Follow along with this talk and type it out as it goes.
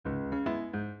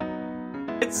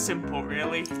It's simple,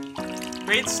 really.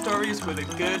 Great stories with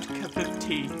a good cup of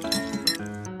tea.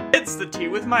 It's the Tea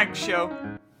with Mike show.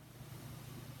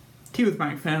 Tea with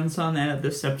Mike fans, on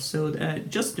this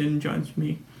episode, Justin joins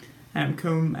me.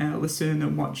 Come listen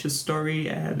and watch his story,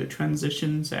 the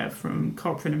transitions from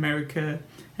corporate America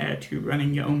to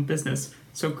running your own business.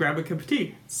 So grab a cup of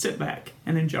tea, sit back,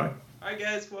 and enjoy. Alright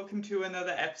guys, welcome to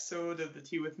another episode of the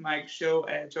Tea with Mike show.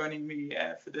 Joining me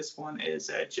for this one is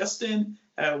Justin.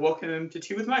 Welcome to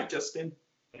Tea with Mike, Justin.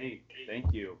 Hey,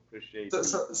 thank you. Appreciate it.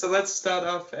 So let's start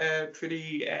off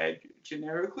pretty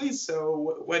generically.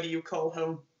 So what do you call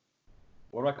home?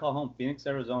 What do I call home? Phoenix,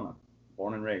 Arizona.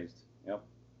 Born and raised. Yep.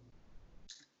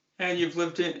 And you've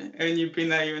been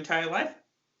there your entire life?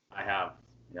 I have.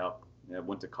 Yep. I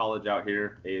went to college out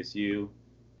here, ASU.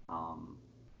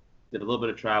 Did a little bit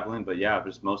of traveling, but yeah,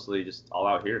 just mostly just all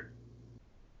out here.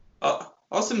 Oh,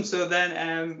 awesome. So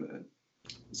then,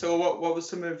 so what was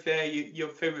some of your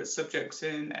favorite subjects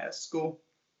in school?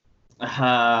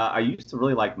 I used to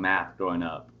really like math growing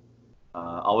up.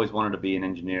 Always wanted to be an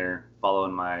engineer,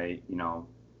 following my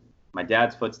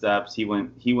dad's footsteps. He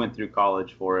went through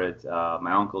college for it.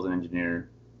 My uncle's an engineer.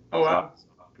 Oh wow. So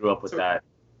I grew up with that.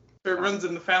 So it runs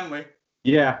in the family.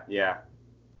 Yeah.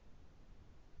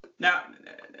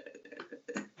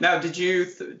 Now, did you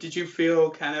feel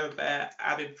kind of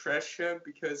added pressure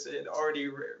because it already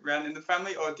ran in the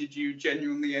family, or did you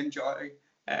genuinely enjoy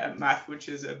math, which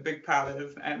is a big part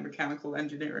of mechanical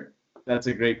engineering? That's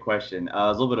a great question. It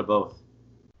was a little bit of both.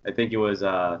 I think it was,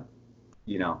 a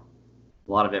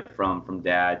lot of it from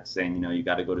dad saying, you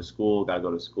got to go to school,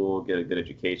 get a good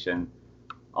education,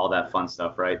 all that fun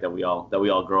stuff, right? That we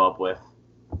all grow up with.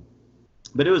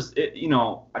 But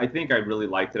I think I really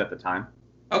liked it at the time.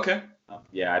 Okay.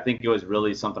 Yeah, I think it was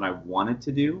really something I wanted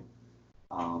to do.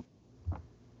 Oh,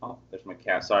 there's my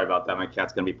cat. Sorry about that. My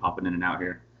cat's going to be popping in and out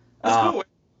here. That's cool.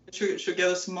 Should get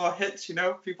us some more hits,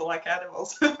 people like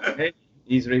animals. Hey,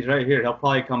 he's right here. He'll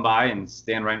probably come by and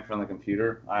stand right in front of the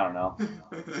computer. I don't know.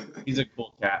 He's a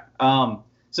cool cat.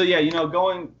 So yeah,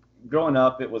 growing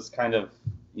up, it was kind of,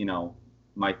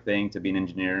 my thing to be an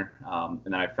engineer. And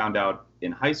then I found out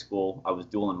in high school, I was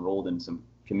dual enrolled in some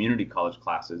community college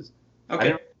classes. Okay. I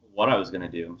didn't know what I was going to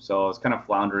do. So I was kind of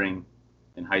floundering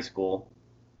in high school,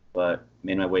 but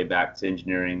made my way back to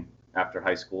engineering after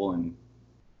high school and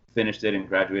finished it and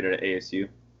graduated at ASU.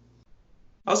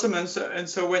 Awesome. And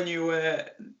so when you were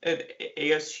at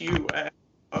ASU,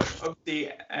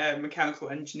 obviously mechanical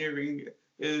engineering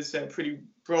is pretty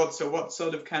broad. So what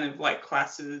sort of kind of like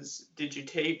classes did you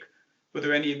take? Were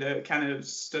there any that kind of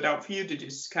stood out for you? Did you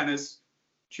just kind of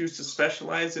choose to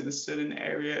specialize in a certain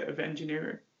area of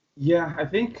engineering? Yeah, I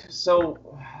think so.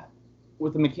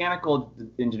 With a mechanical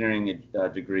engineering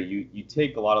degree, you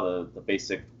take a lot of the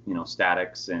basic,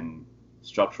 statics and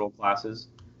structural classes,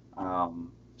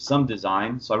 some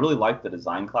design. So I really liked the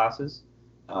design classes.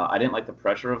 I didn't like the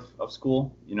pressure of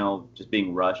school, just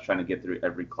being rushed, trying to get through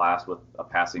every class with a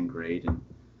passing grade, and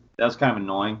that was kind of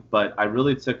annoying. But I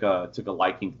really took a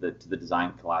liking to the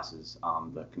design classes,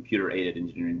 the computer aided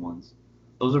engineering ones.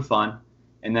 Those are fun.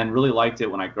 And then really liked it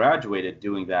when I graduated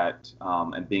doing that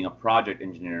and being a project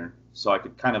engineer, so I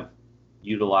could kind of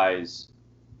utilize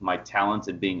my talents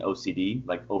in being OCD,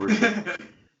 like overseeing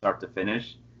start to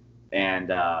finish,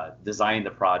 and designing the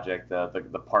project,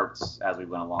 the parts as we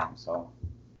went along. So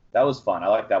that was fun. I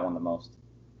liked that one the most.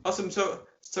 Awesome.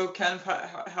 So kind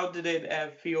of how did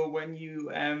it feel when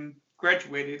you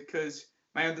graduated? Because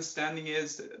my understanding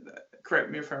is,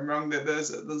 correct me if I'm wrong, that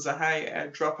there's a high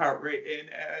dropout rate in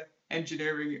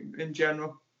engineering in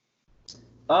general.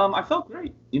 I felt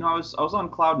great. I was on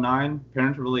cloud nine.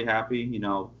 Parents were really happy.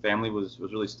 Family was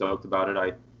really stoked about it.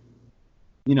 I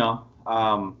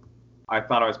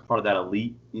thought I was part of that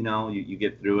elite. You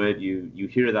get through it. You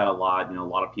hear that a lot. A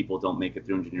lot of people don't make it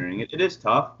through engineering. It is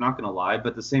tough, not gonna lie, but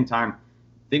at the same time,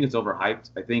 I think it's overhyped.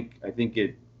 I think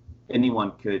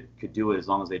anyone could do it as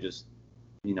long as they just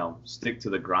stick to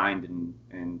the grind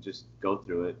and just go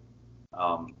through it.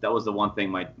 That was the one thing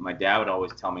my dad would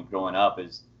always tell me growing up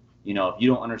is, if you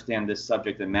don't understand this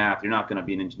subject in math, you're not going to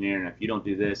be an engineer. And if you don't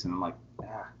do this, and I'm like,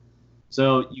 ah.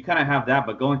 So you kind of have that,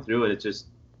 but going through it, it's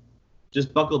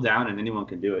just buckle down and anyone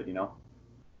can do it,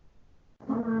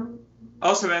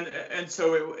 Awesome. And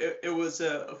so it was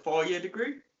a 4-year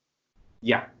degree?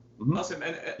 Yeah. Mm-hmm. Awesome.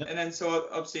 And then so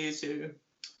obviously you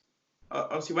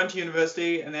went to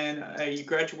university, and then you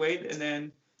graduate, and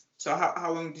then so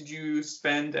how long did you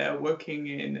spend working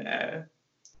in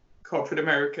corporate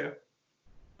America?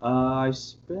 I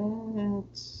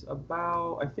spent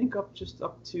about, I think up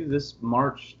to this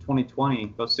March 2020,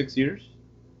 about 6 years.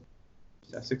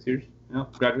 Yeah, 6 years.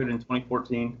 Graduated in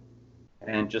 2014.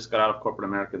 and just got out of corporate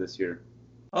America this year.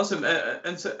 Awesome.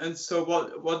 And so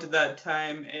what did that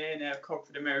time in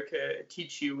corporate America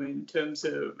teach you in terms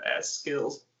of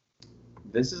skills?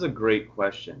 This is a great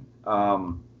question.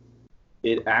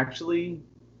 It actually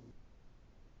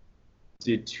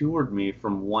detoured me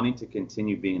from wanting to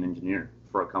continue being an engineer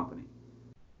for a company.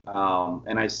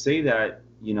 And I say that,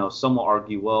 some will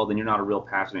argue, well, then you're not a real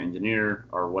passionate engineer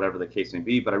or whatever the case may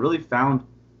be. But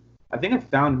I think I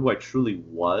found who I truly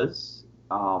was.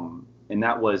 And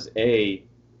that was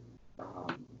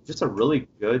just a really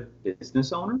good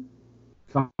business owner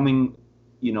coming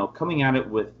at it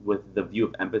with the view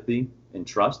of empathy and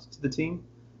trust to the team.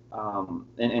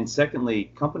 And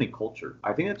secondly, company culture.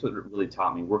 I think that's what it really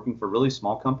taught me, working for really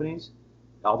small companies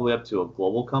all the way up to a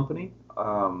global company.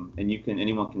 And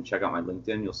anyone can check out my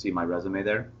LinkedIn. You'll see my resume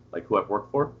there, like who I've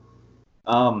worked for.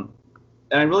 And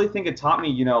I really think it taught me,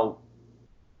 you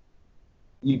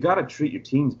got to treat your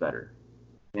teams better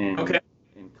in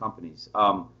companies.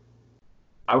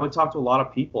 I would talk to a lot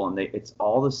of people, and it's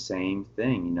all the same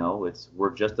thing.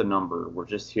 We're just a number. We're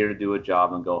just here to do a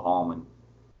job and go home. And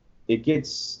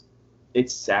it's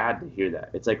sad to hear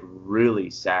that. It's like really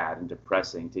sad and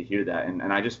depressing to hear that.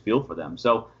 And I just feel for them.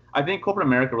 So I think corporate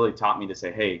America really taught me to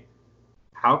say, hey,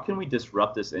 how can we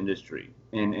disrupt this industry?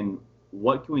 And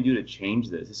what can we do to change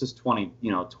this? This is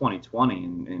 2020,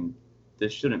 and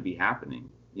this shouldn't be happening.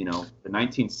 The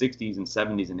 1960s and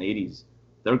 70s and 80s,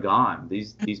 they're gone.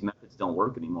 These methods don't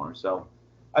work anymore. So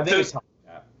I think it's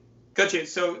that. Gotcha.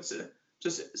 So at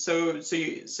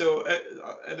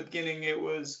the beginning it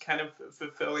was kind of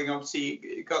fulfilling. Obviously,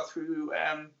 you got through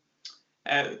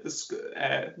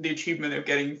the achievement of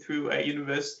getting through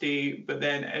university, but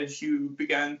then as you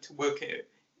began to work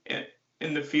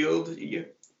in the field,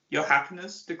 your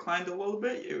happiness declined a little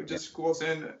bit. It just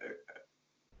wasn't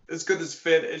as good as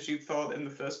fit as you thought in the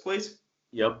first place.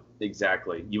 Yep,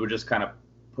 exactly. You were just kind of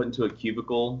put into a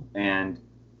cubicle, and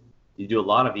you do a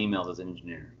lot of emails as an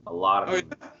engineer. A lot of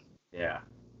yeah.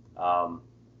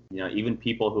 Even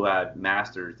people who had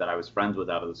masters that I was friends with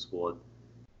out of the school,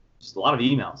 just a lot of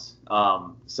emails.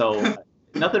 So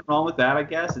nothing wrong with that, I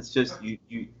guess. It's just you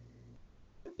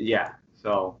yeah.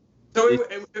 So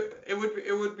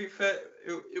it would be fair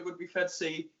to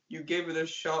say you gave it a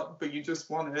shot, but you just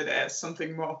wanted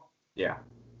something more. Yeah.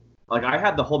 Like I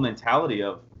had the whole mentality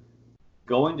of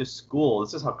going to school.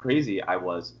 This is how crazy I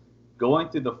was. Going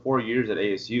through the 4 years at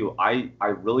ASU, I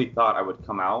really thought I would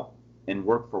come out and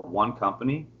work for one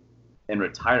company and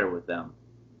retire with them,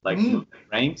 like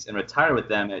ranks, and retire with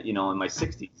them at in my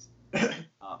 60s.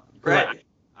 Right.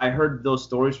 I heard those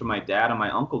stories from my dad and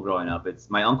my uncle growing up.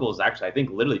 My uncle is actually, I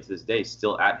think, literally to this day,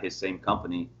 still at his same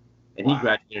company, and he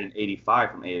graduated in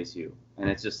 '85 from ASU. And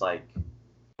it's just like,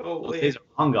 those days are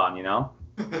long gone,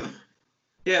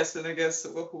 Yes, and I guess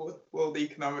world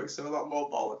economics are a lot more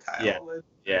volatile.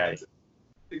 Yeah.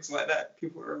 Things like that.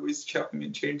 People are always chopping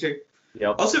and changing.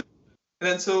 Yep. Also, and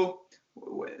then so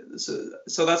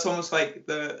that's almost like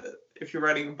if you're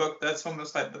writing a book, that's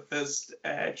almost like the first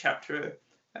chapter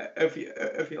of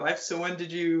your life. So when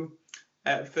did you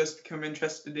first become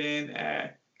interested in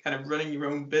kind of running your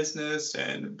own business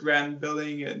and brand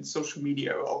building and social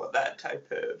media, all of that type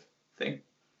of thing?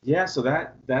 Yeah, so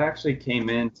that actually came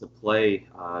into play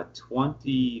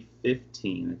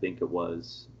 2015, I think it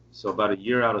was. So about a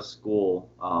year out of school,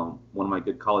 one of my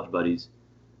good college buddies,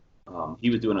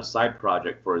 he was doing a side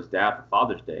project for his dad for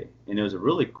Father's Day, and it was a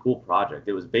really cool project.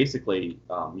 It was basically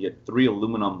you had 3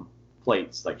 aluminum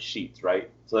plates, like sheets,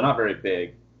 right? So they're not very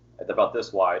big. They're about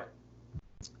this wide,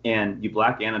 and you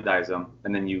black anodize them,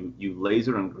 and then you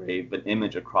laser engrave an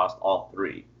image across all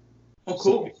 3. Oh,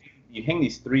 cool. So you hang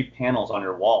these 3 panels on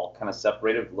your wall, kind of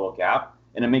separated with a little gap,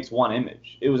 and it makes one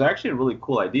image. It was actually a really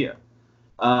cool idea.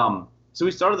 So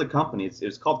we started the company. It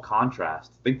was called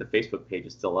Contrast. I think the Facebook page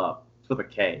is still up. It's with a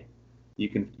K.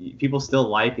 People still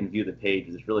like and view the page.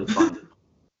 It's really fun.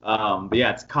 But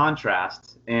yeah, it's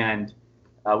Contrast, and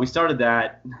we started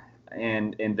that,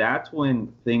 and that's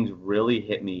when things really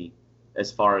hit me as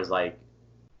far as like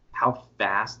how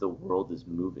fast the world is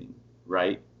moving,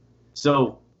 right?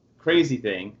 So crazy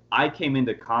thing, I came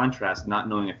into Contrast not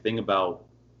knowing a thing about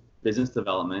business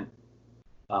development.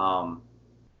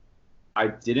 I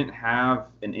didn't have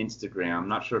an Instagram. I'm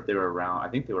not sure if they were around. I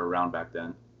think they were around back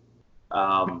then.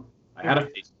 I had a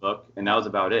Facebook, and that was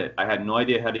about it. I had no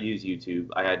idea how to use YouTube.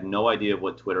 I had no idea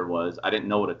what Twitter was. I didn't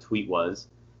know what a tweet was.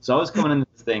 So I was coming into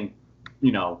this thing,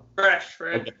 fresh,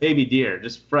 like a baby deer,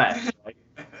 just fresh, right?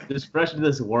 Just fresh into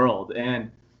this world.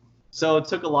 And so it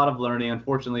took a lot of learning.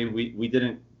 Unfortunately, we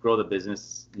didn't grow the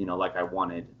business, like I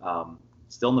wanted.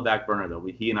 Still in the back burner, though.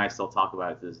 He and I still talk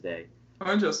about it to this day.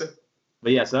 Oh, interesting.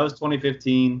 but yeah, so that was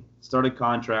 2015. Started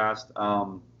Contrast.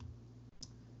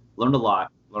 Learned a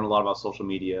lot. Learned a lot about social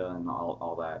media and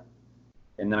all that.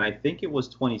 And then I think it was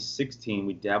 2016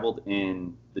 we dabbled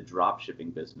in the drop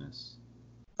shipping business.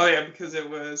 Oh yeah, because it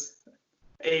was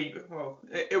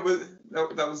it was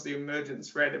that was the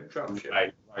emergence, right, of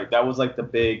dropshipping. Right. That was like the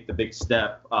big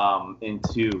step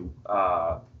into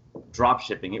drop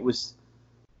shipping. It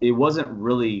wasn't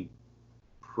really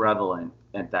prevalent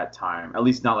at that time, at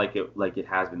least not like it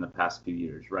has been the past few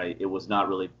years, right? It was not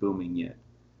really booming yet.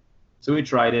 So we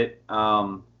tried it.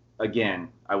 Again,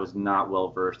 I was not well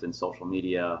versed in social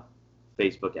media,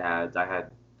 Facebook ads. I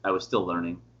was still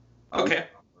learning. Okay.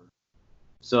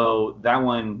 So that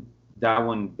one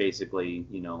basically,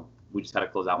 we just had to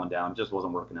close that one down. It just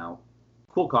wasn't working out.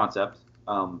 Cool concept.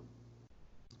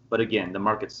 But again, the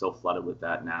market's so flooded with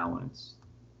that now, and it's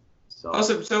so.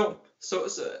 Awesome.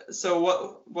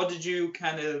 So what did you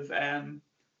kind of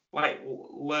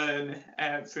learn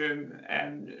from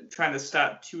trying to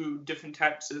start two different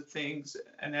types of things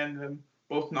and then them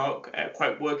both not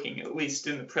quite working, at least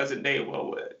in the present day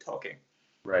while we're talking?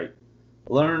 Right.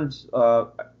 Learned,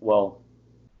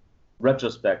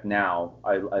 retrospect now,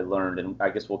 I learned, and I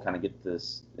guess we'll kind of get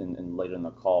this in later in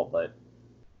the call, but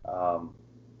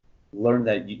learned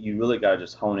that you really got to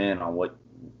just hone in on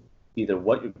either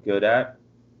what you're good at,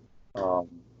 or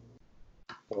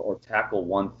tackle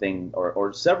one thing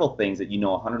or several things that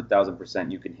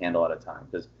 100,000% you can handle at a time,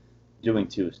 because doing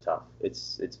two is tough.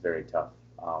 It's very tough.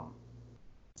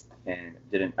 And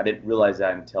I didn't realize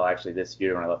that until actually this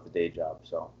year when I left the day job.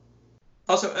 So.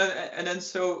 Also, and then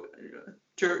so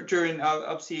during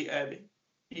obviously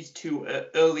these two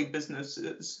early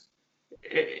businesses,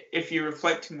 if you're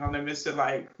reflecting on them, is there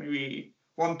like maybe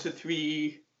 1 to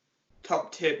 3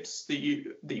 top tips that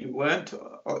you learned,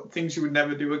 or things you would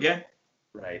never do again?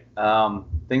 Right.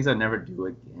 Things I'd never do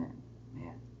again.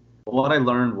 Man. Well, what I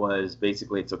learned was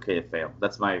basically it's okay to fail.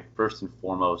 That's my first and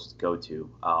foremost go-to.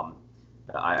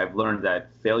 I've learned that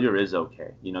failure is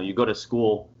okay. You go to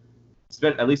school,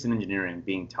 at least in engineering,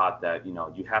 being taught that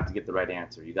you have to get the right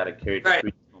answer. You got to carry it to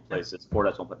 3 decimal places, 4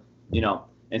 decimal places.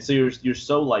 And so you're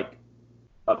so like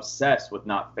obsessed with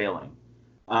not failing.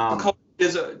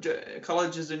 Colleges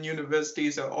and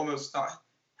universities are almost not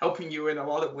helping you in a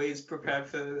lot of ways prepare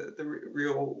for the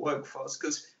real workforce,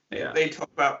 because they talk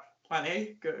about plan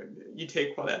A, you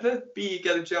take whatever, B, you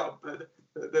get a job, but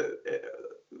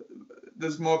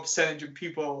there's more percentage of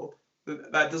people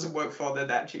that doesn't work for that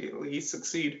actually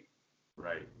succeed.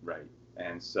 Right.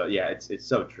 And so it's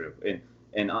so true.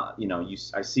 And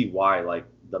I see why like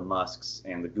the Musks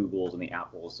and the Googles and the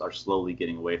Apples are slowly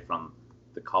getting away from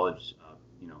the college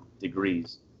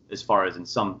degrees, as far as in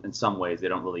some ways they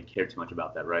don't really care too much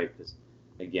about that, right? Because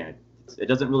again, it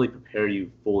doesn't really prepare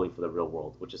you fully for the real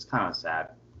world, which is kind of sad.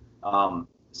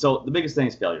 So the biggest thing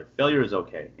is failure. Failure is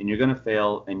okay, and you're gonna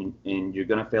fail, and you're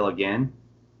gonna fail again,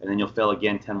 and then you'll fail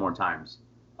again 10 more times.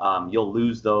 You'll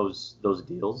lose those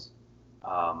deals.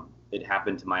 It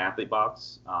happened to my athlete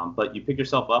box, but you pick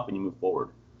yourself up and you move forward.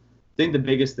 I think the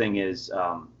biggest thing is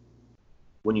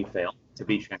when you fail, to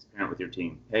be transparent with your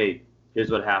team. Hey, here's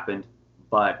what happened,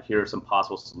 but here are some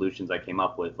possible solutions I came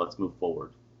up with. Let's move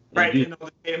forward. Right, and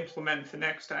implement for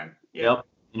next time. Yeah. Yep,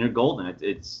 and you're golden.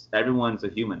 It's everyone's a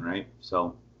human, right?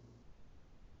 So.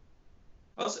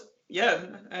 Also, yeah,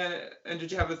 and did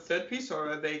you have a third piece,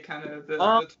 or are they kind of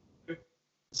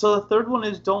So the third one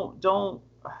is don't.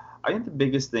 I think the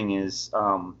biggest thing is,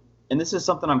 and this is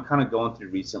something I'm kind of going through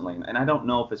recently, and I don't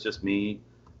know if it's just me,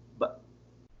 but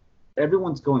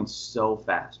everyone's going so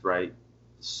fast, right?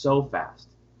 So fast.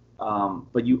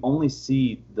 But you only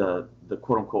see the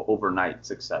quote unquote overnight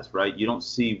success, right? You don't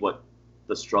see what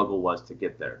the struggle was to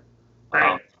get there.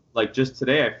 Right. Like just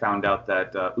today, I found out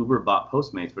that Uber bought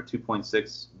Postmates for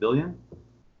 $2.6 billion.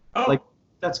 Oh. Like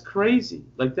that's crazy.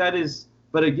 Like that is.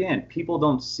 But again, people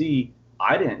don't see.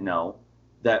 I didn't know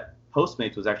that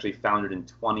Postmates was actually founded in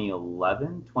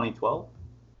 2011, 2012.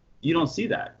 You don't see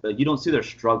that. Like, you don't see their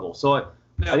struggle. So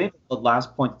I think the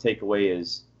last point to take away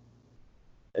is,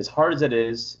 as hard as it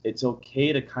is, it's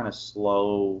okay to kind of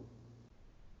slow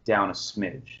down a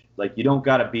smidge. Like you don't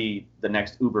got to be the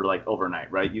next Uber like overnight,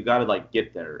 right? You got to like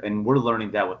get there. And we're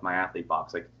learning that with my athlete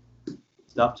box. Like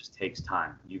stuff just takes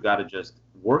time. You got to just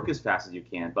work as fast as you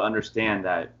can, but understand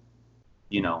that,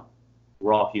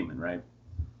 we're all human, right?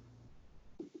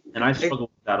 And I struggled with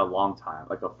that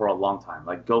for a long time.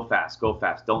 Like go fast,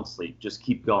 don't sleep, just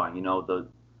keep going.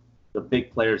 The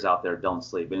big players out there don't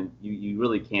sleep, and you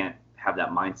really can't have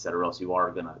that mindset, or else you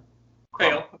are gonna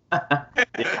fail.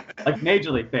 Yeah, like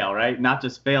majorly fail, right? Not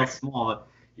just fail small, but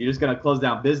you're just gonna close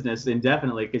down business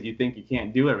indefinitely because you think you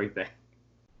can't do everything.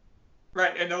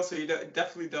 Right, and also you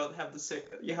definitely don't have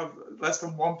you have less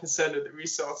than 1% of the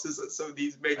resources that some of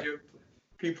these major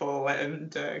people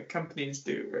and companies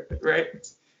do, right?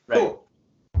 Right. Cool,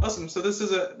 awesome. So this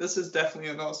is definitely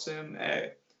an awesome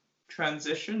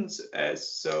transitions.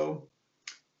 So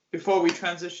before we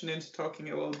transition into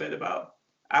talking a little bit about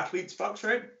Athletes Box,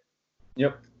 right?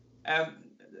 Yep.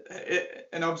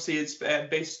 And obviously it's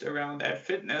based around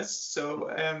fitness. So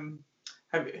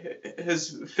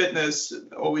has fitness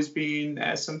always been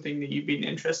something that you've been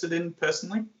interested in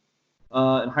personally?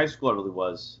 In high school, I really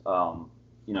was.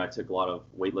 I took a lot of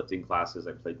weightlifting classes.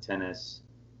 I played tennis.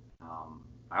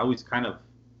 I always kind of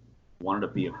wanted to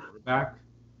be a quarterback,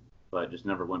 but just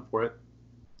never went for it.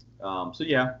 So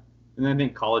yeah, and then I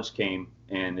think college came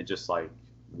and it just like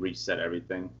reset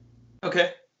everything.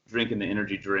 Okay. Drinking the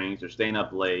energy drinks or staying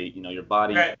up late, your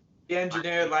body. Right. The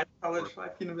engineer life, college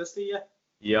life, university, yeah.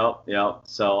 Yep.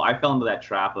 So I fell into that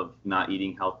trap of not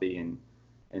eating healthy,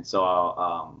 and so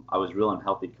I was real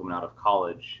unhealthy coming out of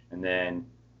college, and then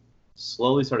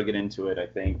slowly started getting into it. I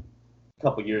think a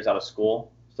couple years out of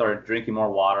school, started drinking more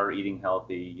water, eating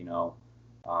healthy,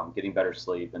 getting better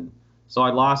sleep, and so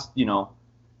I lost,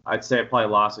 I'd say I probably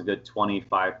lost a good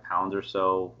 25 pounds or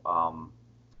so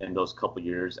in those couple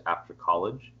years after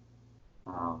college,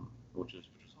 which is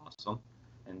awesome.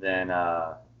 And then,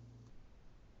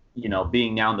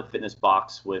 being now in the fitness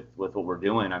box with what we're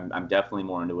doing, I'm definitely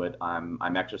more into it.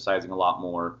 I'm exercising a lot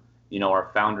more.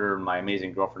 Our founder, my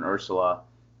amazing girlfriend Ursula,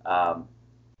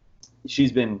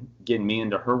 she's been getting me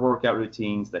into her workout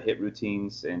routines, the HIIT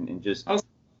routines, and just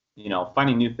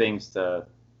finding new things to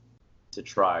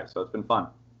try. So it's been fun.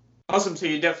 Awesome. So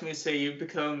you definitely say you've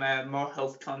become more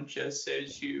health conscious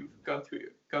as you've gone through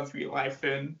your life.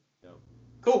 And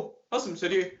cool, awesome. So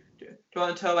do you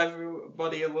want to tell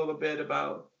everybody a little bit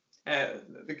about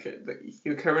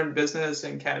your current business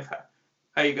and kind of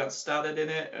how you got started in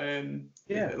it, and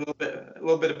a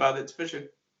little bit about its vision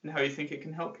and how you think it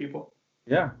can help people?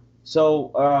 Yeah.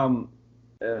 So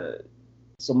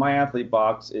so my Athlete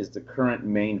Box is the current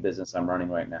main business I'm running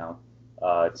right now.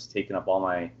 It's taken up all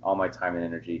my time and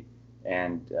energy.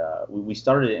 And we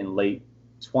started it in late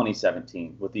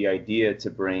 2017 with the idea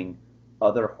to bring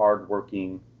other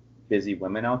hardworking, busy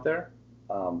women out there,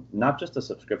 not just a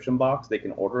subscription box they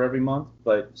can order every month,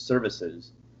 but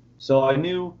services. So I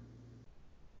knew,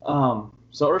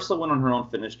 so Ursula went on her own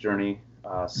fitness journey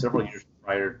several years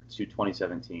prior to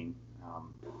 2017,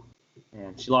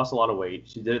 and she lost a lot of weight.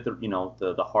 She did it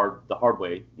the hard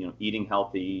way, eating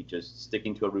healthy, just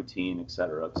sticking to a routine, et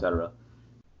cetera, et cetera.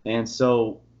 And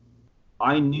so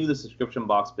I knew the subscription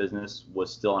box business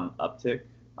was still on an uptick.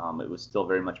 It was still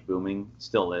very much booming,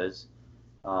 still is.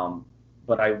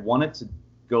 But I wanted to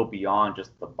go beyond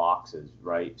just the boxes,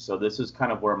 right? So this is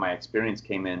kind of where my experience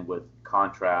came in with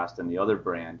Contrast and the other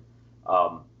brand,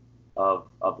 of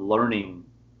learning,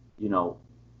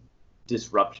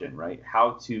 disruption, right?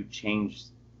 How to change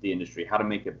the industry, how to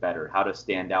make it better, how to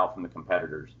stand out from the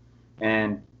competitors.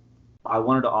 And I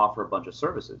wanted to offer a bunch of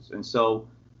services. And so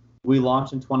we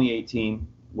launched in 2018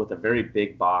 with a very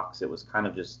big box. It was kind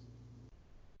of just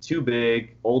too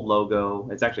big, old logo.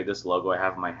 It's actually this logo I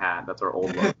have in my hat. That's our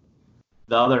old logo.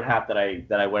 The other hat that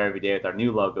I wear every day with our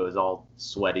new logo is all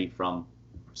sweaty from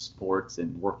sports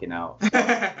and working out.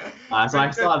 So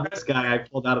I still have this guy I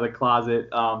pulled out of the closet.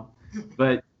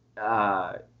 But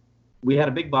we had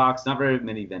a big box, not very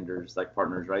many vendors, like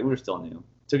partners, right? We were still new.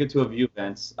 Took it to a few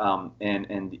events,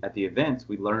 and at the events,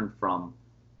 we learned from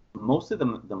most of the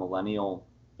millennial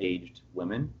aged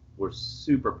women were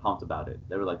super pumped about it.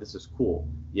 They were like, this is cool.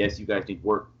 Yes, you guys need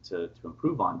work to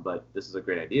improve on, but this is a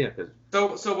great idea. So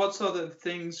what sort of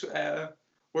things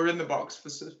were in the box for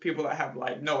people that have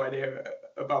like no idea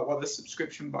about what the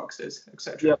subscription box is,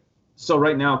 etc.? Yep. So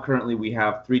right now, currently, we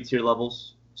have 3 tier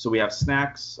levels. So we have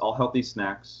snacks, all healthy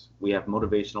snacks. We have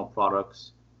motivational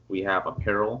products. We have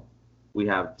apparel. We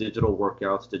have digital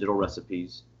workouts, digital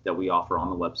recipes that we offer on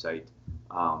the website.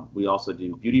 We also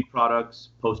do beauty products,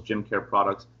 post-gym care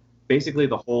products, basically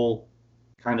the whole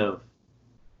kind of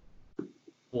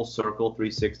full circle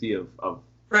 360 of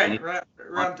right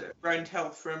around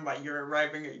health, from like you're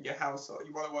arriving at your house or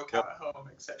you want to work out at home,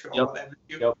 etc. or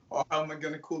whatever, or how am I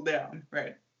going to cool down,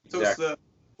 right? So exactly. It's the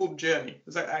full journey.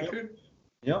 Is that accurate?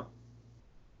 Yep.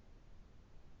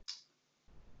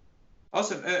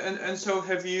 Awesome. And so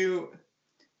have you,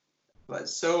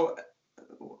 so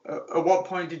at what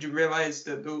point did you realize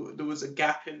that there was a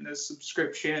gap in the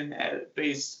subscription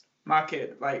based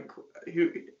market? Like,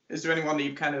 is there anyone that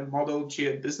you've kind of modeled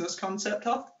your business concept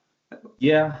off?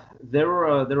 Yeah, there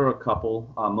were a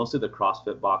couple, mostly the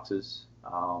CrossFit boxes,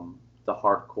 the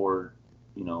hardcore,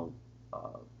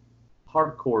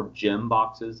 hardcore gym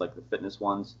boxes, like the fitness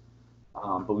ones.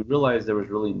 But we realized there was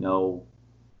really no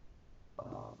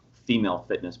female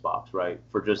fitness box, right?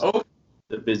 For just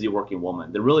the busy working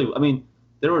woman. There really, I mean,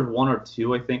 there was one or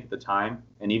two, I think, at the time,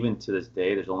 and even to this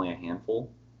day, there's only a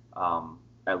handful.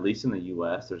 At least in the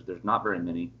U.S., there's not very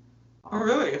many. Oh,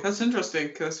 really? That's interesting,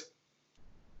 because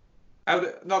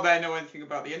not that I know anything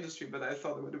about the industry, but I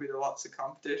thought there would have been lots of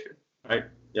competition. Right.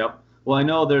 Yep. Well, I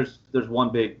know there's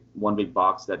one big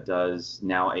box that does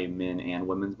now a men and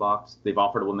women's box. They've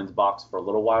offered a women's box for a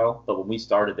little while, but when we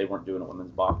started, they weren't doing a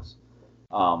women's box.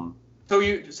 So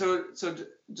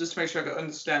just to make sure I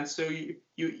understand, so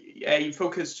you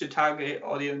focused your target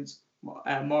audience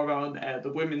more on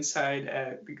the women's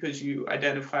side because you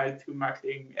identified through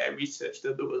marketing research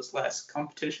that there was less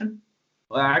competition?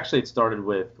 Well, actually, it started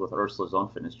with Ursula's own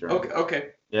fitness journey.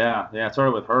 Okay. Yeah, it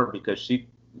started with her because she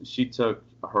took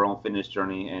her own fitness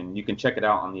journey, and you can check it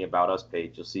out on the About Us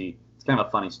page. You'll see it's kind of a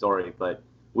funny story, but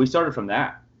we started from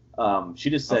that. She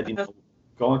just said,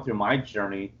 going through my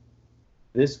journey,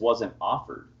 this wasn't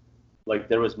offered. Like,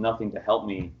 there was nothing to help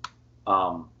me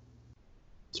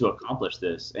to accomplish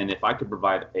this. And if I could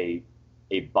provide a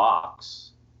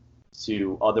box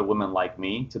to other women like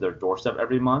me to their doorstep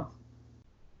every month,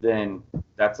 then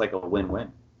that's like a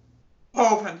win-win.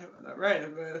 Oh, right.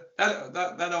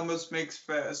 That almost makes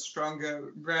for a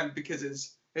stronger brand because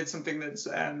it's something that's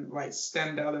like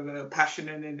stemmed out of a passion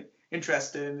and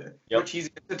interest in. Much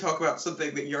easier to talk about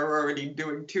something that you're already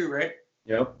doing too, right?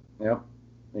 Yep.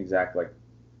 Exactly.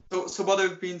 So what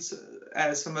have been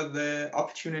some of the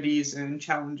opportunities and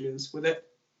challenges with it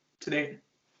today?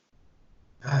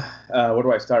 Where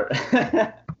do I start?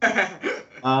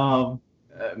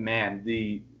 Man,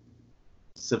 the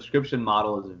subscription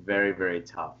model is very, very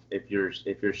tough. If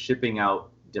you're shipping out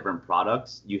different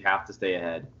products, you have to stay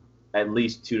ahead, at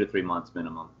least 2 to 3 months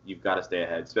minimum. You've got to stay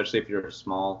ahead, especially if you're a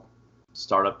small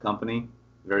startup company,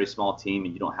 very small team,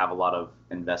 and you don't have a lot of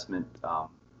investment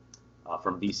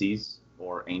from VCs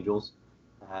or angels.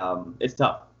 It's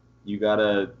tough. You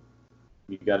gotta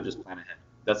just plan ahead.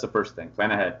 That's the first thing.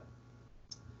 Plan ahead.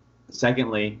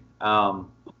 Secondly,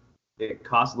 it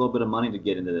costs a little bit of money to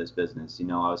get into this business. I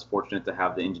was fortunate to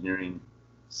have the engineering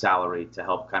salary to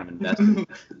help kind of invest in it.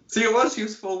 So it was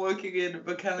useful working in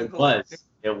mechanical.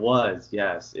 It was,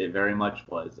 yes, it very much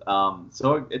was.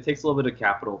 So it takes a little bit of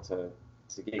capital to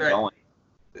get going.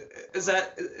 Is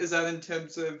that in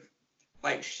terms of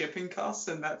like shipping costs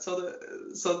and that sort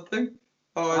of thing,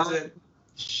 or is it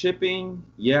shipping?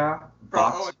 Yeah. You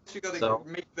got to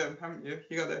make them, haven't you?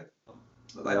 You got to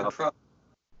the product.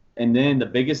 And then the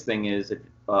biggest thing is if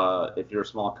you're a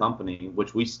small company,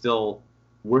 which we're still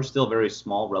very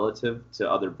small relative to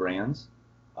other brands,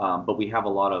 but we have a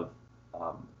lot of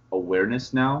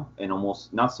awareness now and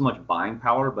almost not so much buying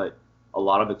power, but a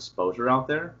lot of exposure out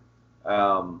there.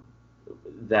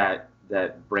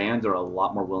 That brands are a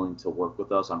lot more willing to work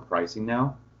with us on pricing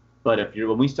now. But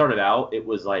when we started out, it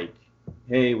was like,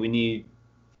 hey, we need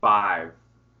 5,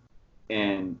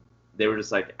 and they were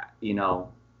just like,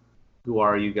 who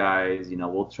are you guys?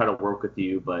 We'll try to work with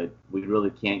you, but we really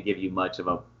can't give you much of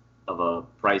a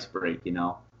price break,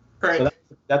 Right. So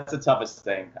that's the toughest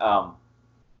thing.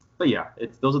 But yeah,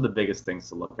 those are the biggest things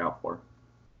to look out for.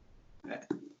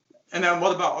 And then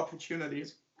what about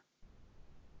opportunities?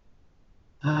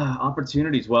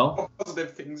 Opportunities, well.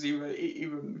 Positive things,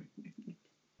 even.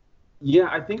 Yeah,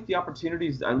 I think the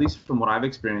opportunities, at least from what I've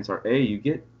experienced, are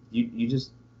you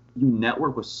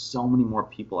network with so many more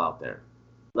people out there.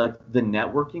 Like the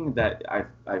networking that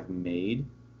I've made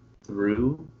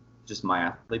through just my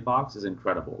athlete box is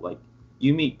incredible. Like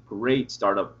you meet great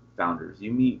startup founders,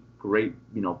 you meet great,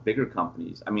 bigger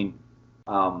companies. I mean,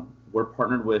 we're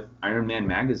partnered with Ironman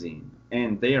Magazine,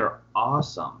 and they are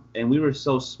awesome. And we were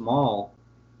so small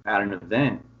at an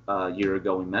event a year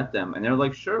ago. We met them, and they're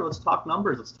like, "Sure, let's talk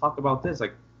numbers. Let's talk about this."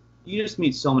 Like, you just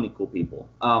meet so many cool people.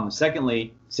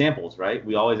 Secondly, samples, right?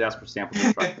 We always ask for samples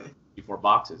to try before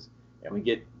boxes, and we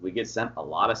get sent a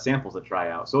lot of samples to try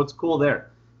out. So it's cool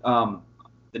there.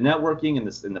 The networking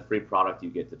and the free product you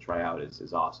get to try out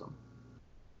is awesome.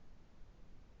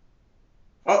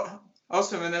 Oh,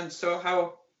 awesome. And then, so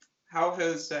how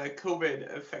has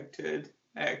COVID affected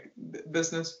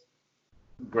business?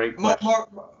 Great question.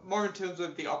 More in terms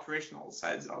of the operational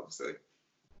sides, obviously.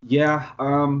 Yeah,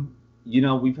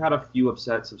 we've had a few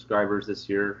upset subscribers this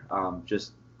year.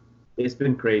 It's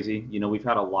been crazy. We've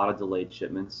had a lot of delayed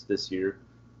shipments this year,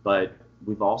 but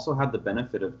we've also had the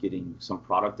benefit of getting some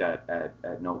product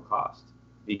at no cost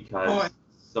because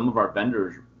some of our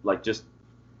vendors, like just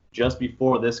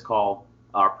before this call,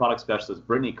 our product specialist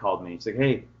Brittany called me. She's like,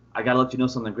 "Hey, I gotta let you know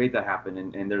something great that happened.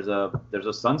 And there's a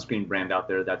sunscreen brand out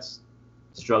there that's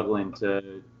struggling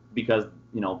because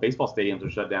baseball stadiums are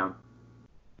shut down.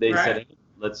 They said, hey,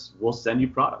 we'll send you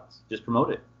products, just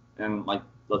promote it, and like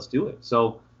let's do it.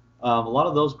 So a lot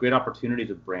of those great opportunities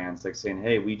with brands, like saying,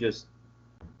 hey, we're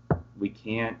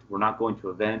not going to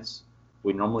events.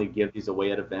 We normally give these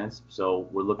away at events, so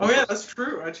we're looking. Oh yeah, that's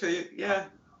true. Actually, yeah.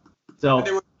 So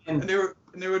and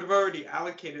they would have already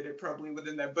allocated it probably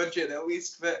within their budget at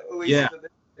least. Yeah.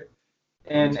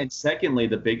 And secondly,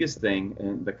 the biggest thing,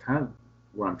 and the kind of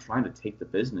where I'm trying to take the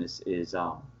business is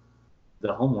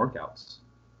the home workouts.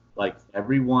 Like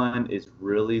everyone is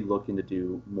really looking to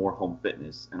do more home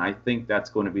fitness, and I think that's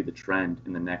going to be the trend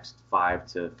in the next 5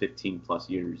 to 15 plus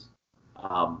years.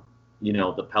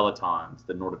 The Pelotons,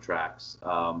 the NordicTracs,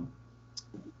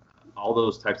 all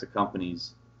those types of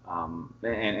companies,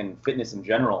 and fitness in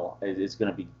general is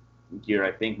going to be geared,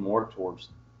 I think, more towards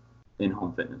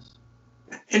in-home fitness.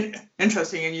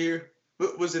 Interesting. And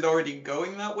was it already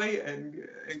going that way, and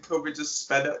COVID just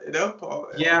sped it up?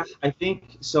 Or? Yeah, I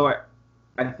think so.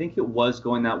 I think it was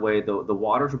going that way. The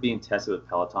waters were being tested with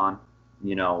Peloton.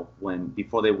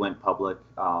 Before they went public,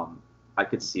 I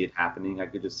could see it happening. I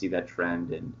could just see that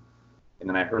trend, and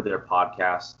then I heard their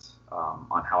podcast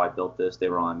on How I Built This. They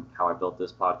were on How I Built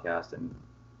This podcast and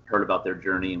heard about their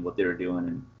journey and what they were doing,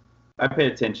 and I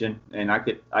paid attention, and I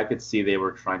could see they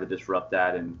were trying to disrupt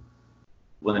that. And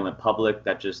when they went public,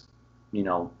 that just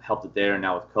helped it there. And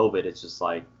now with COVID, it's just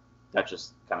like that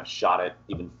just kind of shot it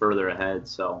even further ahead.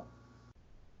 So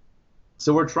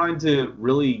we're trying to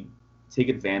really take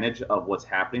advantage of what's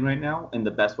happening right now in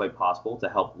the best way possible to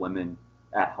help women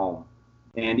at home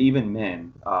and even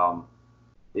men.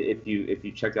 If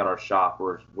you checked out our shop,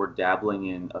 we're dabbling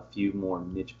in a few more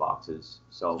niche boxes.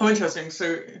 So interesting.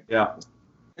 So yeah,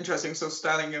 interesting. So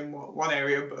starting in one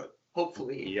area, but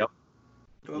hopefully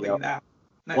building that.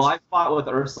 Nice. Well, I fought with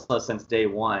Ursula since day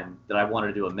one that I wanted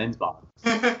to do a men's box.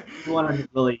 She wanted to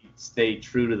really stay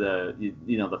true to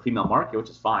the female market, which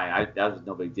is fine. That was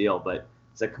no big deal. But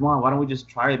it's like, come on, why don't we just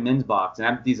try a men's box? And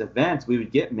at these events, we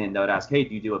would get men that would ask, hey,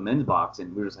 do you do a men's box?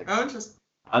 And we were just like, oh, interesting.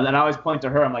 And I always point to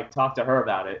her. I'm like, talk to her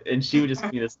about it, and she would just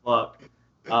give me this look.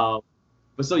 But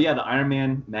so yeah, the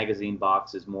Ironman magazine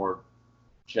box is more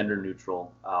gender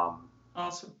neutral.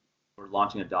 Awesome. We're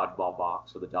launching a dodgeball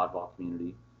box for the dodgeball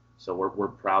community. So we're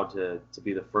proud to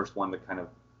be the first one to kind of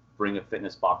bring a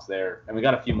fitness box there, and we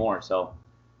got a few more. So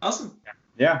awesome.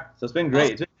 Yeah. So it's been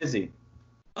great. Awesome. It's been busy.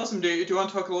 Awesome. Do you want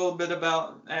to talk a little bit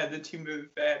about the team of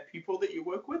people that you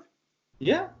work with?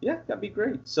 Yeah, that'd be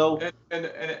great. So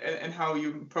and how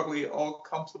you probably all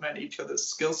complement each other's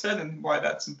skill set and why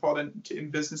that's important in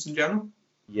business in general.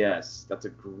 Yes, that's a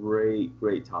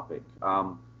great topic.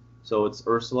 So it's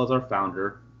Ursula's our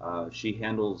founder. She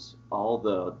handles all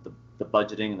the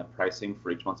budgeting and the pricing for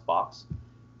each month's box,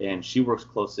 and she works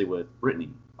closely with Brittany,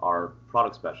 our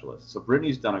product specialist. So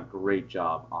Brittany's done a great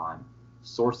job on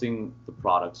sourcing the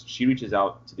products. She reaches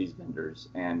out to these vendors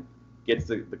and gets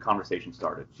the conversation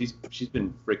started. She's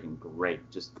been freaking great.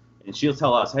 And she'll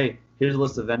tell us, hey, here's a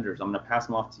list of vendors. I'm gonna pass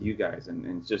them off to you guys,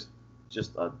 and just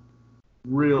a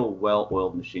real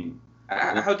well-oiled machine.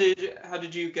 How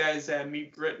did you guys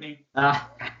meet Brittany?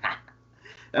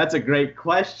 That's a great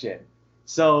question.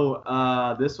 So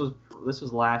this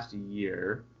was last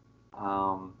year.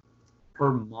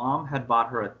 Her mom had bought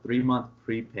her a 3-month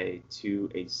prepay to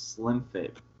a Slim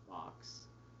Fit box.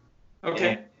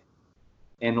 Okay.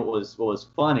 And what was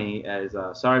funny is,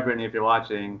 sorry Brittany if you're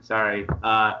watching, sorry.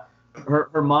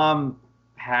 Her mom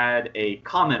had a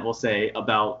comment, we'll say,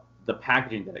 about the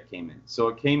packaging that it came in. So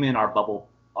it came in our bubble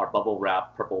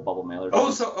wrap, purple bubble mailer.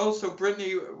 So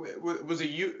Brittany was a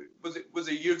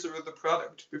user of the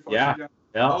product before. Yeah. She got...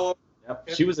 Yep. Yep.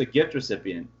 She was a gift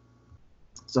recipient.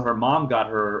 So her mom got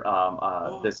her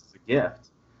this as a gift.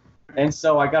 And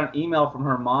so I got an email from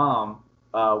her mom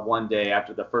one day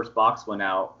after the first box went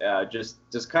out,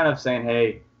 just kind of saying,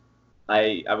 hey,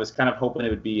 I was kind of hoping it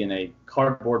would be in a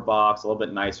cardboard box, a little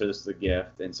bit nicer. This is a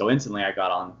gift. And so instantly I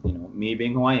got on, me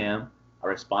being who I am, I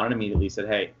responded immediately, said,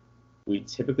 hey, we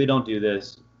typically don't do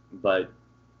this, but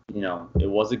it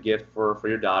was a gift for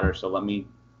your daughter, so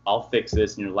I'll fix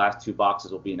this, and your last 2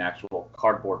 boxes will be an actual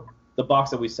cardboard, the box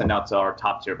that we send out to our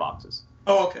top tier boxes.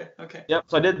 Oh, okay. Yep.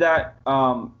 So I did that.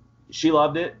 She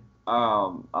loved it.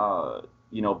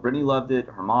 Brittany loved it.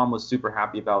 Her mom was super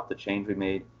happy about the change we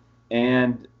made.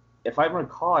 And if I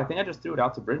recall, I think I just threw it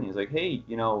out to Brittany. I was like, hey,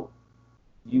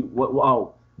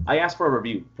 I asked for a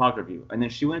review, product review, and then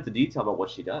she went into detail about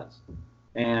what she does.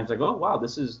 And I was like, oh wow,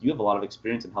 you have a lot of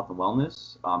experience in health and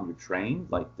wellness. You're trained.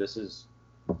 Like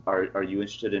are you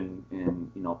interested in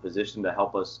a position to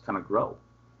help us kind of grow?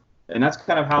 and that's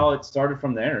kind of how it started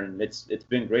from there, and it's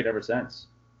been great ever since.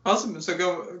 Awesome. So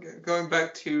going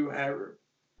back to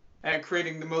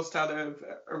creating the most out of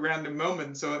a random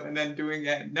moment, and then doing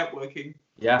networking.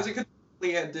 Yeah. Because it could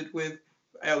probably ended with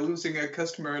losing a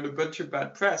customer and a bunch of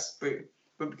bad press, but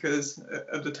because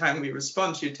of the timely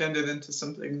response, you turned it into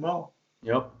something more.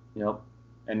 Yep.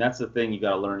 And that's the thing you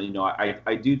got to learn. You know,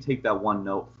 I do take that one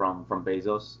note from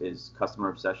Bezos is customer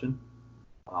obsession.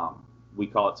 We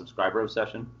call it subscriber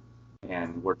obsession,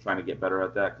 and we're trying to get better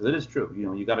at that because it is true. You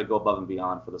know, you got to go above and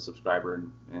beyond for the subscriber,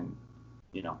 and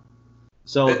you know.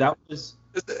 So that was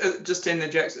just to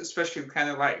interject, especially kind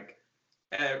of like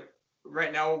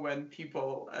right now when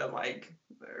people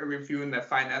are reviewing their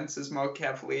finances more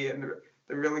carefully and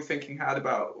they're really thinking hard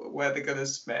about where they're going to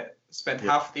spend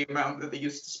half the amount that they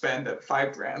used to spend at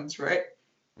 5 brands, right?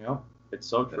 Yeah, it's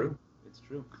so true. It's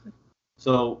true.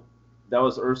 So that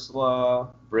was Ursula,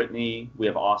 Brittany. We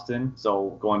have Austin.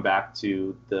 So going back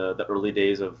to the early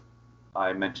days of,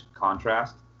 I mentioned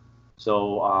contrast.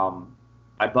 So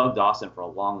I bugged Austin for a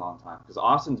long time because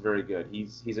Austin's very good.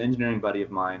 He's an engineering buddy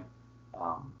of mine.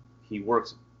 He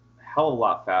works a hell of a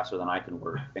lot faster than I can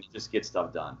work, and he just gets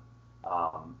stuff done.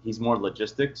 He's more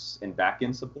logistics and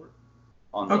back-end support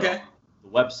on the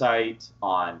website,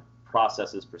 on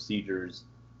processes, procedures,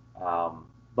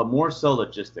 but more so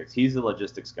logistics. He's a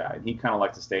logistics guy, and he kind of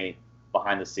likes to stay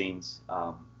behind the scenes.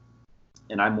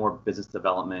 And I'm more business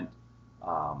development,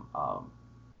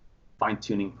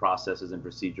 fine-tuning processes and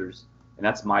procedures. And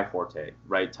that's my forte,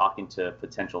 right? Talking to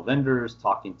potential vendors,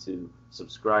 talking to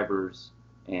subscribers,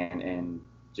 and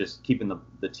just keeping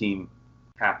the team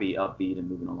happy, upbeat, and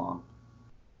moving along.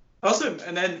 Awesome.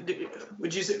 And then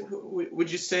would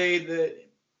you say that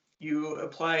you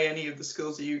apply any of the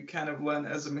skills that you kind of learn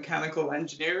as a mechanical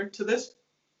engineer to this?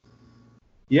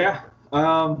 Yeah.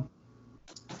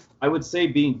 I would say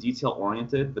being detail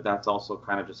oriented, but that's also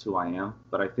kind of just who I am.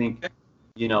 But I think,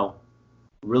 you know,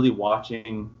 really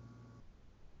watching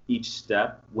each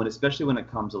step, especially when it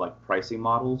comes to like pricing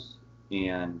models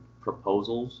and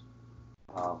proposals,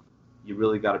 you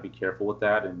really got to be careful with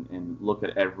that and look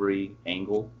at every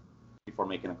angle before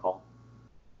making a call.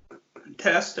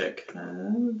 Fantastic.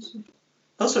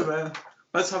 Also,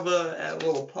 let's have a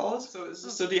little pause.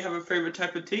 So do you have a favorite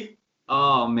type of tea?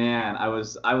 Oh man, I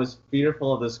was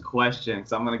fearful of this question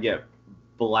because I'm gonna get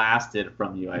blasted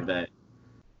from you, I bet.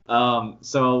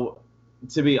 So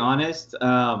to be honest,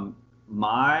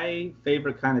 my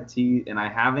favorite kind of tea, and I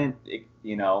haven't,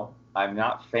 you know, I'm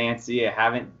not fancy. I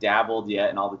haven't dabbled yet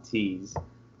in all the teas,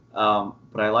 but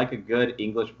I like a good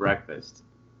English breakfast.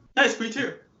 Nice, me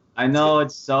too. I know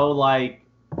it's so like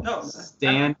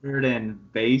standard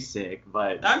and basic,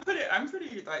 but I'm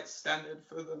pretty like standard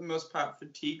for the most part for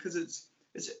tea because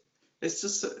it's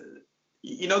just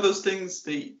you know those things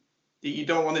that you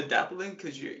don't want to dabble in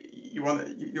because you want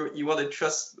to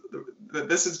trust that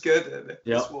this is good and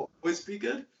this will always be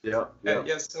good. Yeah.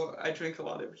 So I drink a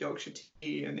lot of Yorkshire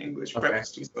tea and English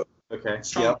breakfast teas, but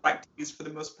strong black teas for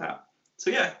the most part. So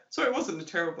yeah, so it wasn't a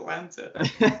terrible answer.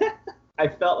 I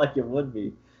felt like it would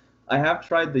be. I have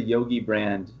tried the Yogi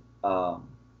brand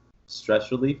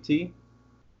stress relief tea.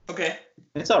 Okay.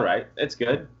 It's all right. It's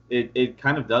good. It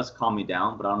kind of does calm me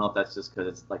down, but I don't know if that's just because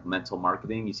it's like mental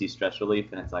marketing. You see stress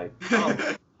relief and it's like,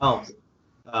 oh, helps.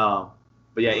 But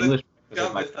yeah, English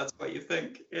breakfast if that's what you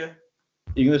think. Yeah.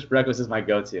 English breakfast is my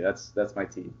go-to. That's my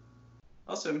tea.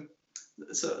 Awesome.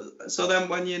 So then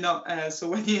when you're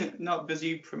not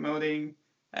busy promoting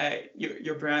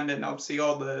your brand and obviously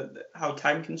all the how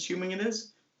time consuming it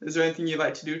is there anything you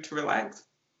like to do to relax?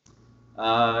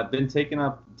 I've been taking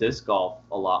up disc golf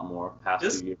a lot more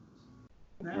past few years.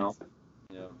 Nice.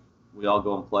 You know, we all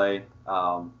go and play.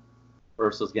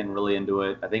 Ursula's getting really into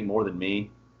it. I think more than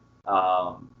me.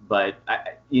 But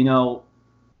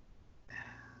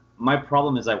my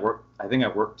problem is I think I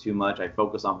work too much. I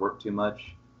focus on work too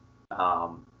much.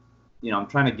 I'm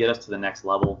trying to get us to the next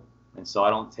level, and so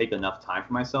I don't take enough time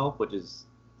for myself,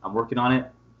 I'm working on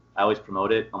it. I always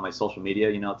promote it on my social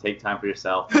media, take time for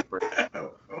yourself.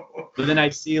 But then I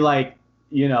see what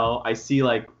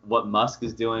Musk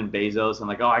is doing, Bezos. I'm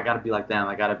like, oh, I got to be like them.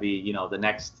 I got to be, the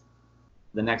next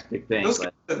big thing. Those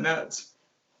guys are nuts.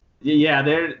 Yeah,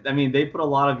 they put a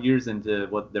lot of years into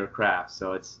their craft.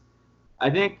 So I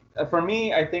think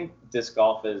disc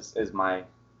golf is my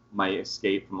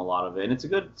escape from a lot of it. And it's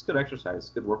good exercise.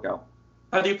 It's a good workout.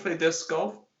 How do you play disc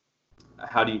golf?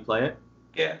 How do you play it?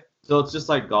 Yeah. So it's just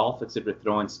like golf, except you're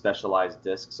throwing specialized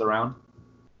discs around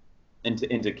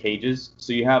into cages.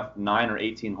 So you have 9 or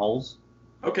 18 holes.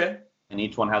 Okay. And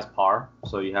each one has par.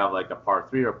 So you have like a par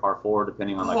 3 or par 4,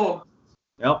 depending on Oh.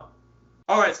 Yep.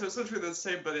 All right, so it's essentially the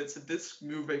same, but it's a disc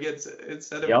moving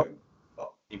instead of. Yep.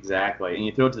 Exactly, and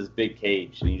you throw it to this big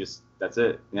cage, and that's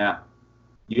it. Yeah.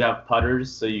 You have putters,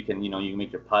 so you can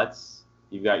make your putts.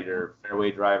 You've got your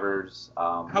fairway drivers.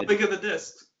 How big are the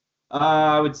discs?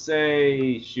 I would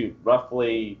say,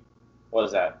 roughly, what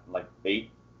is that? Like 8-9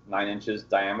 inches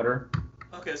diameter.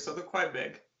 Okay, so they're quite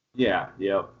big. Yeah,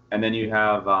 yep. And then you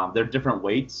have they're different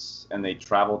weights, and they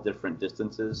travel different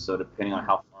distances. So depending on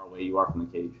how far away you are from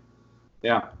the cage.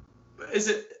 Yeah. Is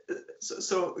it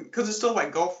so? Because it's still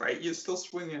like golf, right? You're still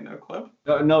swinging a club.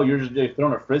 No, you're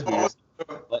throwing a frisbee, Oh, just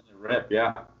letting it rip.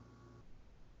 Yeah.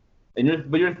 And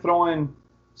you're throwing.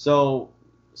 So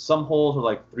some holes are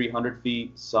like 300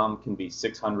 feet. Some can be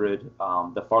 600.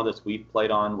 The farthest we've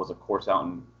played on was a course out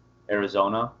in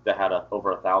Arizona that had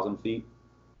over 1,000 feet.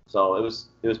 So it was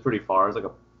pretty far. It was like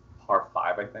a par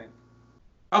 5, I think.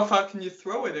 How far can you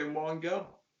throw it in one go?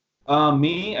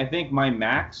 I think my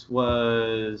max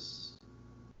was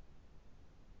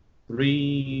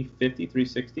 350,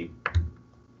 360.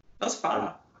 That's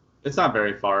far. It's not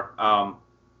very far.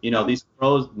 These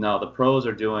pros, no, the pros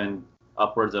are doing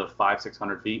upwards of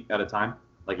 500-600 feet at a time,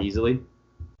 like easily.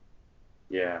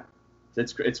 Yeah,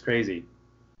 it's crazy.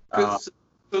 So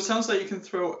it sounds like you can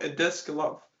throw a disc a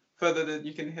lot further than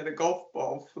you can hit a golf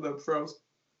ball for the pros.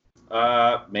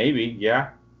 Maybe,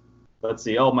 yeah. Let's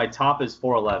see. Oh, my top is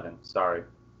 411. Sorry,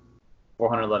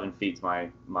 411 feet's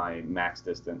my max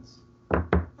distance.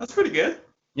 That's pretty good.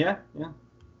 Yeah.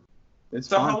 It's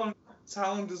so fun.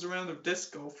 how long does a round of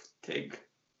disc golf take?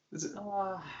 Is it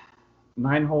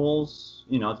 9 holes?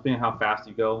 It's depending on how fast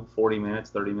you go. 40 minutes,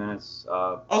 30 minutes.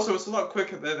 Also, it's a lot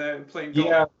quicker than playing golf.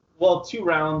 Yeah. Well, 2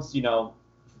 rounds. A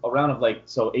round of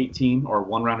 18, or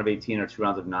 1 round of 18, or 2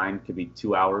 rounds of 9 could be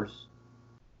 2 hours,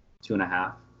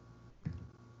 2.5.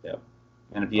 Yep.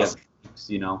 And if you have,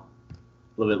 a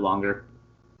little bit longer.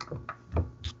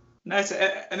 Nice.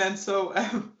 And then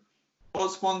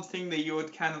what's one thing that you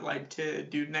would kind of like to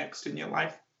do next in your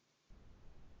life?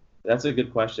 That's a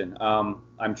good question.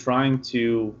 I'm trying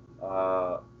to.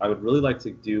 I would really like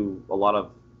to do a lot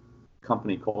of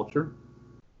company culture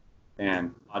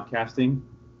and podcasting,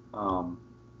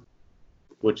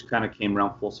 which kind of came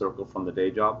around full circle from the day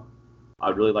job.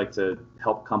 I'd really like to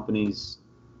help companies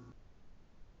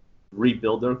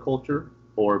rebuild their culture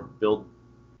or build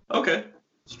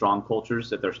strong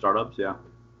cultures at their startups. Yeah.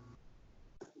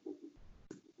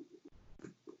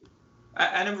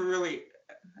 I never really.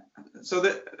 So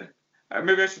that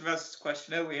maybe I should have asked this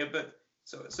question earlier, but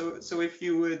so if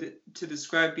you were to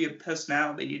describe your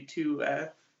personality to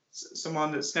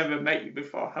someone that's never met you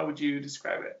before, how would you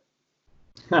describe it?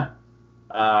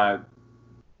 I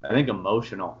think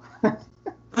emotional.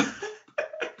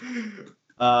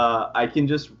 I can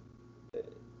just,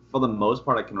 for the most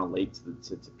part, I can relate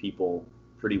to people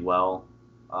pretty well.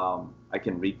 I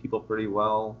can read people pretty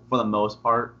well for the most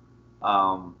part.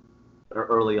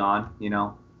 Early on,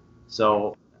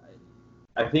 So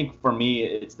I think for me,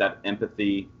 it's that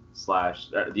empathy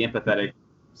the empathetic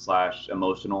 /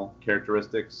 emotional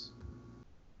characteristics,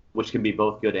 which can be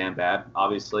both good and bad,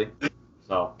 obviously.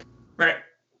 So. Right.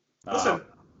 Awesome.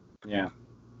 Yeah.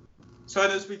 So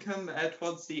as we come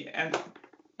towards the end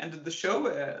of the show,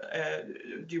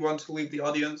 do you want to leave the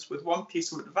audience with one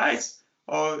piece of advice,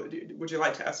 or would you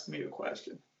like to ask me a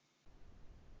question?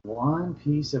 One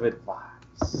piece of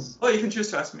advice. Well, you can choose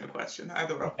to ask me a question,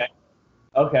 either or.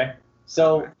 Okay.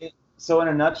 So in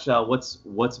a nutshell,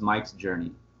 what's Mike's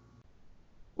journey?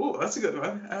 Oh, that's a good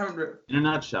one. In a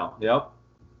nutshell, yep.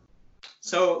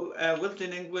 So I lived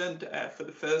in England for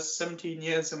the first 17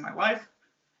 years of my life.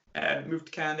 Moved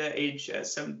to Canada age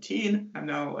 17. I'm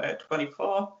now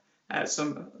 24.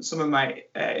 Some of my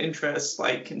interests,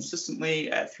 like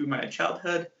consistently through my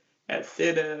childhood,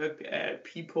 theater,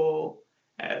 people,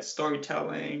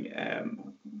 storytelling,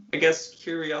 I guess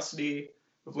curiosity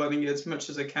of learning as much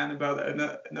as I can about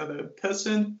another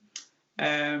person.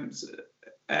 I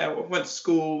went to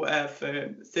school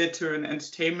for theater and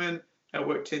entertainment. I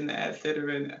worked in theater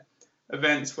and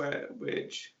events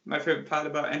which my favorite part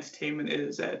about entertainment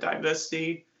is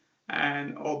diversity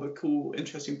and all the cool,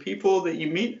 interesting people that you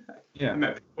meet. Yeah. I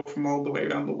met people from all the way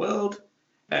around the world.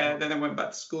 Then I went back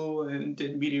to school and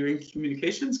did media and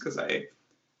communications because I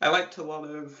liked a lot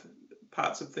of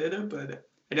parts of theater, but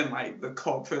I didn't like the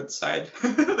corporate side.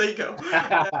 There you go.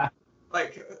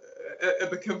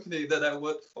 The company that I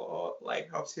worked for,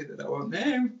 obviously that I won't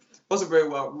name, wasn't very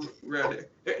well ready.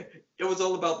 It was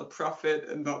all about the profit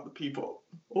and not the people.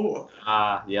 Oh.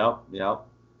 Yep.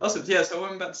 Awesome. Yeah, so I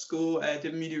went back to school,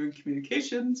 did media and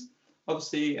communications.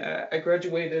 Obviously, I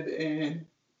graduated in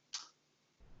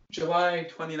July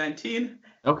 2019.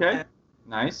 Okay,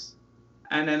 nice.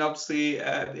 And then obviously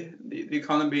the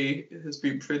economy has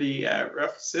been pretty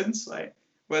rough since. Like,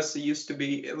 whereas there used to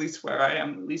be, at least where I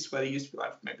am, at least where there used to be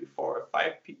like maybe 4 or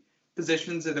 5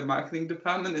 positions in the marketing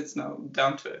department, it's now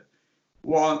down to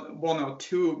one or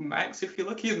two max if you're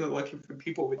lucky, and they're looking for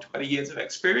people with 20 years of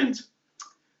experience.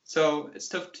 So it's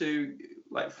tough to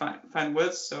like find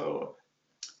words. So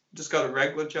just got a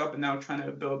regular job and now trying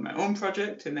to build my own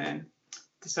project, and then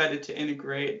decided to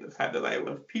integrate the fact that I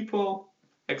love people,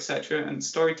 etc., and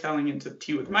storytelling into the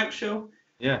Tea with Mike show.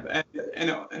 Yeah.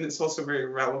 And it's also very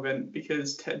relevant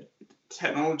because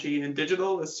technology and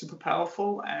digital is super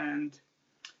powerful, and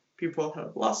people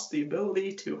have lost the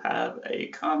ability to have a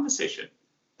conversation.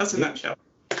 That's a nutshell.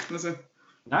 Listen.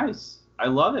 Nice. I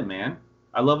love it, man.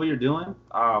 I love what you're doing.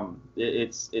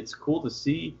 It's cool to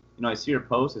see. I see your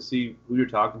posts. I see who you're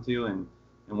talking to and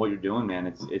what you're doing, man.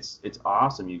 It's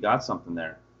awesome. You got something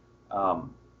there.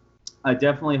 I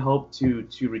definitely hope to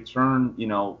return,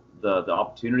 the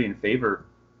opportunity and favor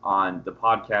on the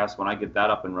podcast when I get that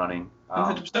up and running.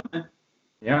 100%.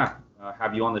 Yeah,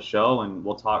 have you on the show, and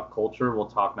we'll talk culture, we'll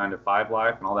talk 9-to-5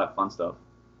 life, and all that fun stuff.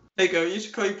 There you go. You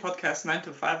should call your podcast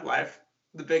 9-to-5 Life.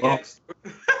 The Big X.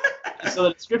 So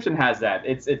the description has that.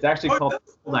 It's actually called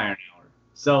Cold Iron Hour.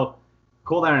 So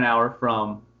Cold Iron Hour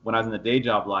from when I was in the day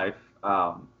job life.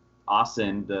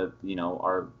 Austin,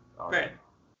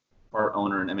 our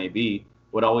owner in MAB,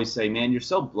 would always say, "Man, you're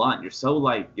so blunt. You're so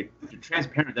you're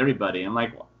transparent with everybody." I'm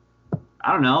like,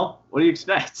 I don't know. What do you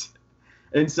expect?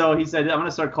 And so he said, I'm going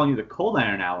to start calling you the Cold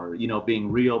Iron Hour, being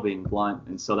real, being blunt.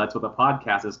 And so that's what the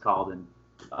podcast is called.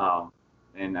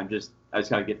 And I just got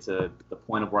to get to the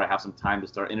point of where I have some time to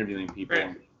start interviewing people.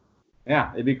 Right.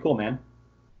 Yeah, it'd be cool, man.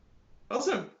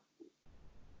 Awesome.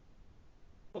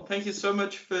 Well, thank you so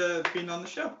much for being on the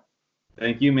show.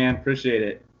 Thank you, man. Appreciate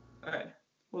it. All right.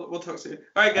 We'll talk soon.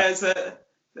 All right, guys.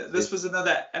 This was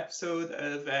another episode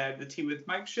of the Tea with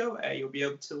Mike show. You'll be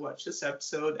able to watch this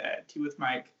episode at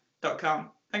teawithmike.com.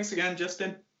 Thanks again,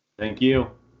 Justin. Thank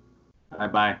you.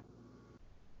 Bye-bye.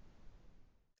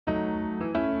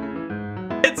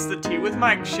 It's the Tea with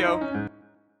Mike show.